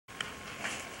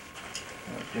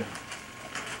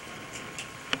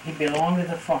he belonged to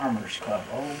the Farmers Club.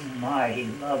 Oh my, he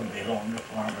loved belonging to the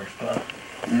Farmers Club.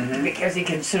 Because he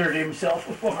considered himself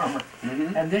a farmer.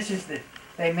 And this is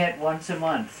they met once a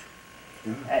month.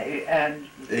 And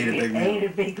ate a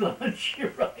big lunch.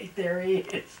 You're right, there he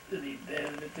is, sitting there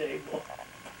at the table.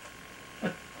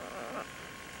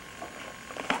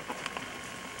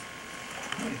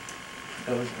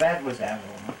 That was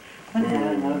Avalon.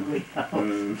 An ugly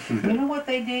house. You know what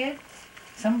they did?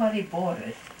 Somebody bought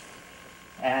it,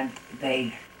 and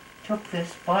they took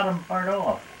this bottom part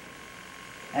off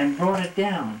and brought it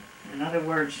down. In other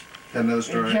words, another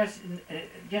story.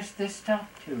 Just this top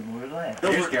two were left.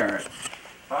 Here's Garrett.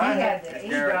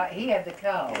 He had the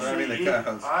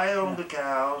cows. I owned the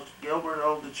cows. Gilbert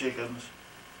owned the chickens.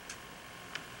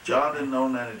 John didn't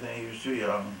own anything. He was too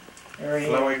young.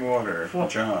 Flowing water,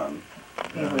 John.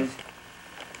 He was.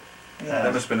 Yeah.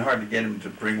 That must have been hard to get him to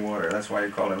bring water. That's why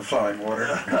you call him flowing water.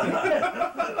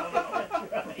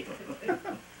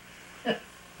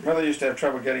 Mother used to have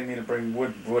trouble getting me to bring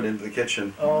wood into the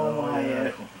kitchen. Oh my!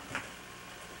 Yeah.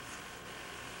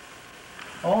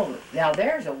 Oh, now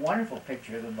there's a wonderful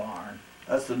picture of the barn.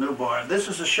 That's the new barn. This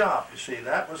is a shop. You see,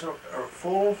 that was a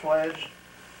full-fledged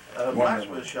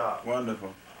blacksmith shop.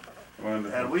 Wonderful.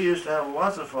 Wonderful. And we used to have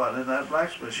lots of fun in that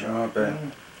blacksmith shop. Oh, I bet.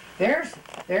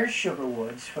 There's sugar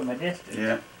woods from a distance.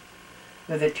 Yeah.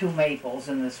 With the two maples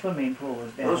and the swimming pool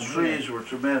was down Those trees were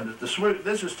tremendous.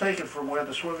 This is taken from where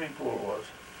the swimming pool was.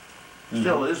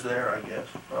 Still is there, I guess.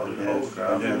 Probably the whole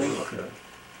ground. Yes.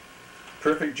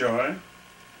 Perfect joy.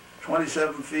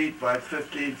 27 feet by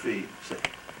 15 feet.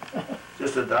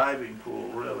 Just a diving pool,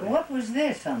 really. What was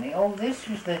this, honey? Oh, this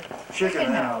was the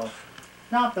chicken house.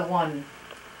 Not the one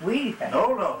we had.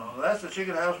 No. That's the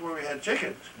chicken house where we had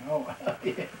chickens. Oh,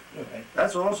 yeah. Right.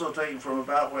 That's also taken from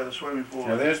about where the swimming pool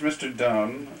Now is. there's Mr.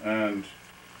 Dunn and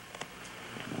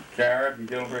Garrett and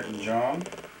Gilbert and John.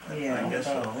 Yeah, I guess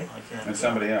so. And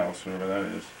somebody else, whoever that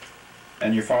is.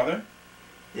 And your father?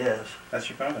 Yes. That's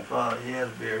your father? Father, he had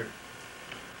a beard.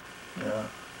 Yeah.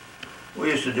 We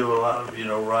used to do a lot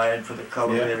of, ride for the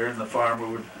cultivator, and the farmer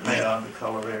would pay on the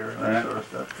cultivator and that sort of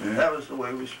stuff. Yeah. That was the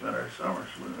way we spent our summers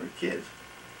when we were kids.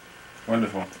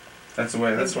 Wonderful. That's the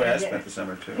way I spent the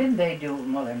summer too. Didn't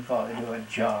Mother and Father do a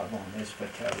job on this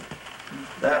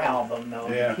that album though?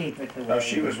 Yeah. Keep it the way. Oh,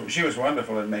 she was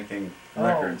wonderful at making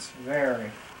records.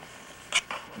 Very.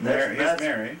 Here's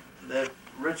Mary. That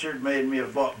Richard made me a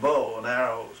bow, an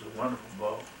arrow. It was a wonderful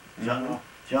bow.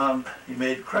 John, he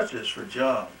made crutches for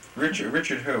John.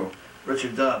 Richard who?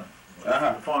 Richard Dunn,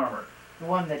 the farmer. The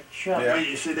one that shot. Yeah.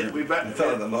 You see that we the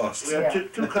fellow that lost. We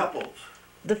have two couples.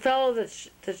 The fellow that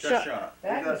shot.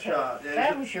 That got shot.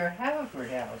 That was your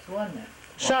Haverford house, wasn't it?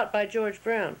 Shot by George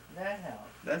Brown. That house.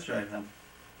 That's right, huh?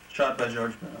 Shot by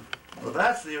George Brown. Well,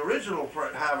 that's the original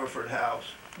Haverford house.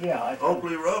 Yeah.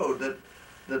 Oakley Road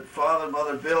that Father and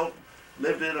Mother built,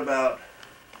 lived in about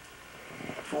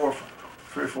 3 or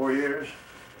 4 years,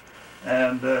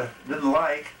 and didn't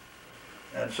like.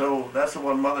 And so that's the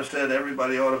one Mother said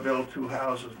everybody ought to build 2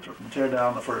 houses and tear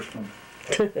down the first one.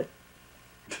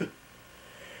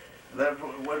 Then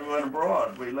when we went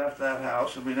abroad, we left that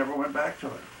house and we never went back to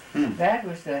it. That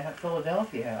was the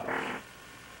Philadelphia house.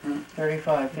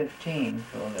 3515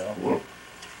 Philadelphia. Whoop.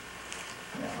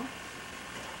 Yeah.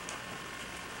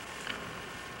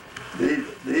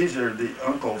 These are the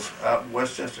uncles out in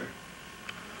Westchester,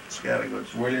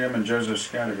 Scattergoods. William and Joseph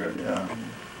Scattergood. Yeah.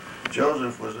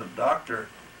 Joseph was a doctor.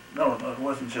 No, it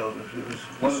wasn't Joseph.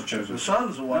 It was Joseph. The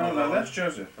son's of one of those. No, that's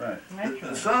Joseph, right.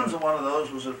 The son's of one of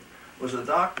those was a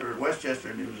doctor at Westchester,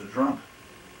 and he was a drunk.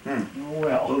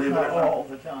 Well, not all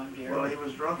the time, dear. Well, he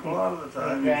was drunk a lot of the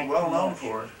time. He was well known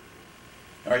for it.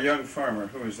 Our young farmer,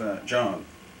 who is that? John.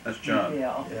 That's John.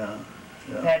 Yeah.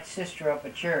 That sister up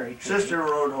a cherry tree. Sister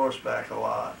rode horseback a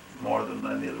lot, more than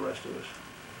any of the rest of us.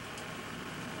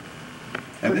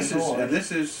 And this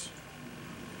is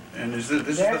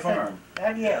the farm.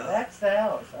 That's the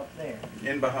house up there.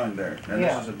 In behind there. And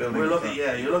this is a building.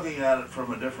 You're looking at it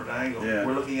from a different angle. Yeah.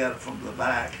 We're looking at it from the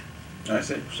back. I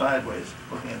see. Sideways,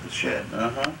 looking at the shed.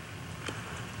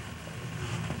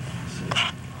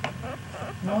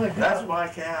 That's my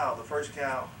cow, the first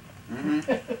cow.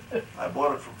 I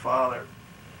bought it from Father.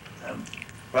 And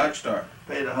Black Star.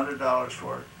 Paid $100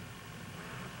 for it.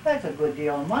 That's a good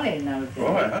deal of money in those days.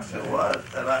 Boy, that's it was.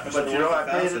 And I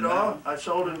paid it off. I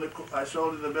sold him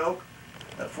the milk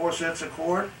at 4 cents a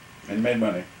quart. And made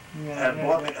money.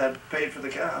 And paid for the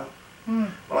cow.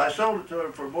 Well, I sold it to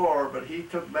him for more, but he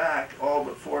took back all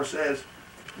but 4 cents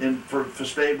for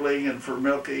stabling and for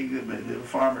milking. The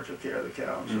farmer took care of the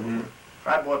cow. So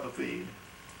I bought the feed.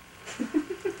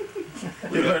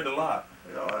 You learned a lot.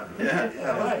 You know, Yeah. it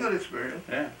was a good experience.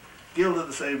 Yeah. Gil did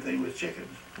the same thing with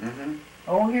chickens. Mm-hmm.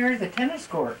 Oh, here's the tennis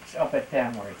courts up at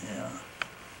Tamworth. Yeah.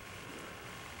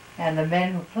 And the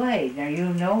men who played. Now you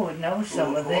know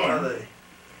some of Who are them. they?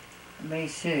 Let me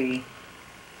see.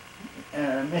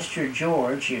 Mr.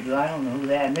 George, I don't know who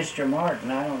that. Mr.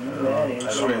 Martin, I don't know who that is.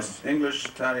 Swiss, English,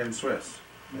 Italian, Swiss.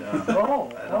 Yeah. Oh,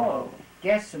 I don't oh. know.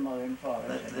 Guess some mother and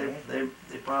father.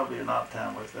 They probably are not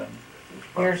Tamworth then.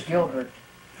 Here's Gilbert.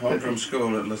 Home from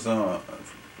school at Lausanne.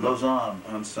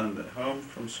 on Sunday. Home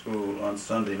from school on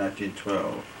Sunday,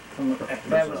 1912.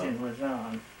 That was in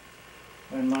Lausanne.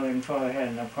 When mother and father had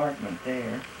an apartment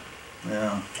there.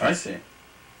 Yeah. I see.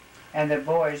 And the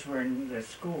boys were in the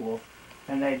school,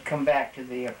 and they'd come back to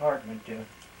the apartment to.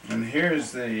 And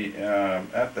here's the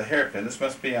at the hairpin. This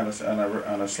must be on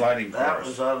a sliding course. That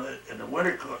was on in the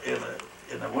winter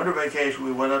in the winter vacation.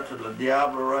 We went up to the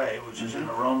Diable Ray, which is in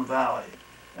the Rhone Valley,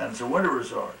 and it's a winter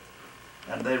resort.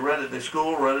 And the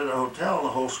school rented a hotel. The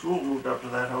whole school moved up to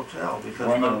that hotel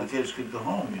because none of the kids could go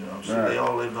home. You know, so they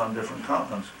all lived on different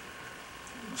continents.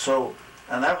 So,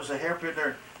 and that was a hairpin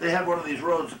there. They had one of these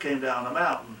roads that came down the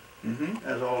mountain,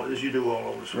 as you do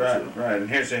all over Switzerland. Right. And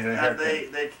here's the hairpin.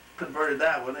 And they converted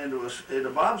that one into a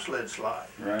bobsled slide.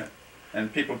 Right.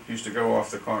 And people used to go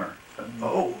off the corner.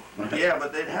 Oh, yeah,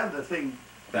 but they'd have the thing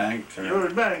Banked. you know,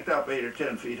 banked up 8 or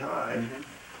 10 feet high.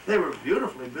 They were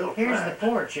beautifully built. Here's tracks. the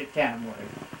porch at Tamworth,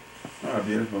 Oh,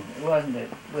 beautiful. wasn't it?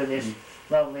 With his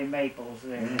lovely maples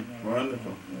there.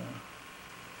 Wonderful.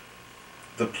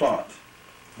 The plot.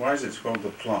 Why is it called the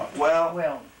plot?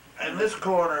 Well, in this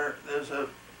corner,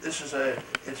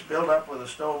 it's built up with a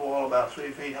stone wall about 3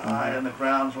 feet high and the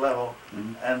ground's level,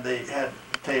 and they had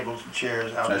tables and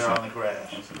chairs out there on the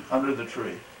grass, under the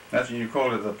tree. That's you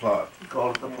call it the plot. You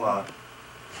call it the plot.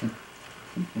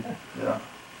 Yeah.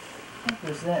 What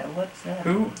was that? What's that?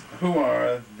 Who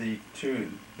are the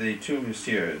two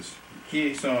messieurs?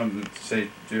 Qui sont ces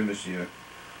deux messieurs?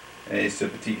 Et ce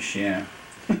petit chien.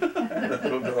 The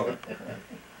little dog.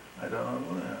 I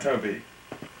don't know that. Toby.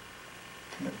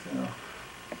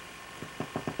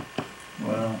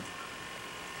 Well,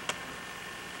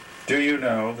 Do you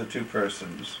know the two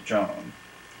persons, John?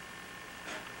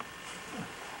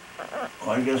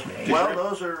 I guess. Well,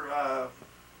 those are.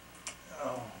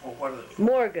 What are they?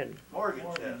 Morgan.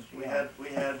 Morgans, yes. We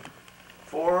had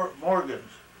 4 Morgans.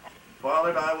 Father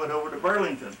and I went over to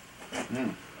Burlington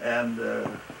and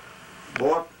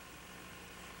bought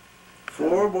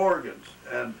 4 Morgans,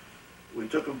 and we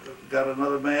got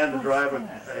another man to drive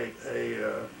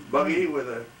a buggy with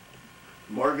a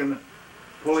Morgan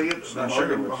pulling it, It's and not the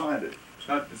Morgan Sugarwoods. behind it.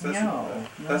 It's not. No.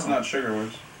 That's not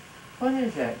Sugarwoods. What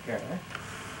is that, Garrett?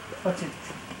 What's it?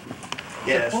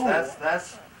 Yes, pole.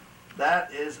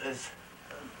 that is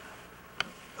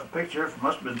a picture,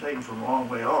 must have been taken from a long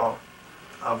way off,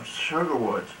 of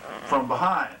Sugarwoods from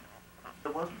behind.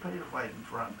 It wasn't painted white in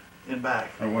front, in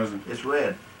back. It wasn't. It's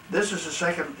red. This is the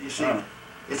second, you see,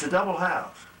 it's a double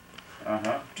house.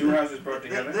 2 houses brought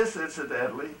together? This,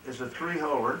 incidentally, is a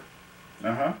 3-holer,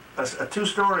 Uh-huh. a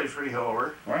 2-story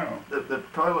 3-holer. Wow. The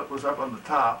toilet was up on the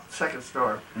top, 2nd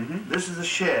story. This is a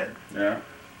shed. Yeah.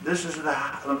 This is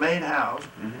the main house,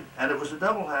 and it was a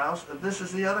double house, and this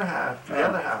is the other half, the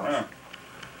other house. Wow.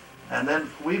 And then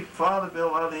Father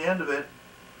built on the end of it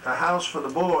a house for the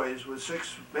boys with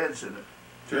 6 beds in it.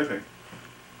 Terrific.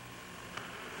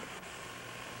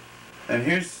 And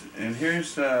here's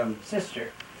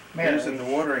Sister, here's in Mary.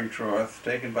 the watering trough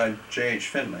taken by J.H.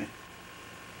 Finley.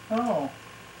 Oh,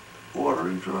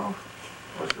 Watering trough?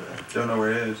 What's that? Don't know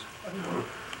where it is.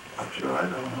 I'm sure I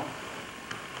don't know.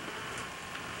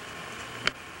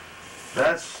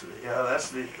 That's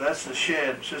the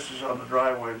shed. Sister's on the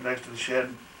driveway next to the shed.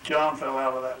 John fell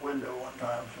out of that window one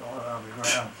time, fell out on the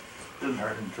ground. Didn't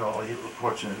hurt him at all.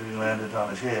 Fortunately, he landed on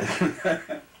his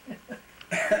head.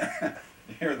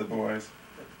 Here are the boys.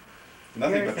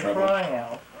 Nothing here's but the trouble. fry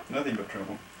out. Nothing but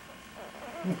trouble.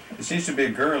 There seems to be a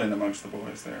girl in amongst the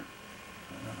boys there.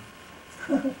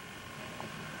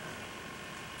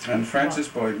 And Frances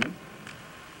Boyden.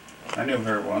 I knew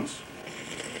her once.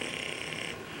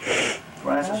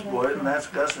 Frances Boyden, that's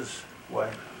Gus's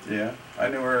wife. Yeah. I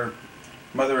knew her,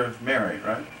 mother of Mary,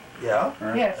 right? Yeah?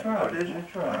 Right? Yeah, that's right. Oh, did you?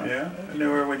 That's right. Yeah. I knew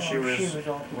her when she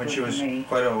was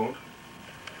quite old.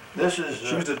 This is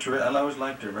She was I always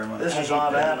liked her very much. this is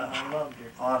Aunt Anna. I loved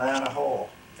her. Aunt Anna Hall.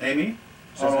 Amy?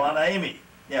 Oh, Aunt Amy.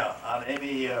 Yeah, Aunt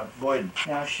Amy Boyden.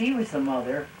 Now, she was the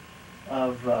mother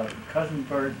of Cousin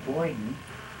Bert Boyden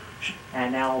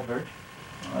and Albert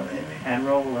Aunt Amy. and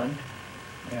Roland,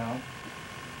 you know.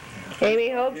 Amy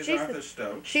Hoag, Here's she's Arthur the,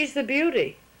 Stokes. she's the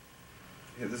beauty.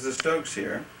 Yeah, there's the Stokes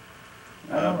here.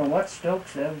 I don't know what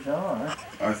Stokes those are.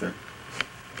 Arthur.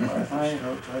 Arthur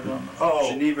Stokes, I don't know. Oh,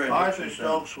 Geneva and Arthur Richard,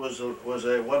 Stokes was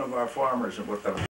one of our farmers with the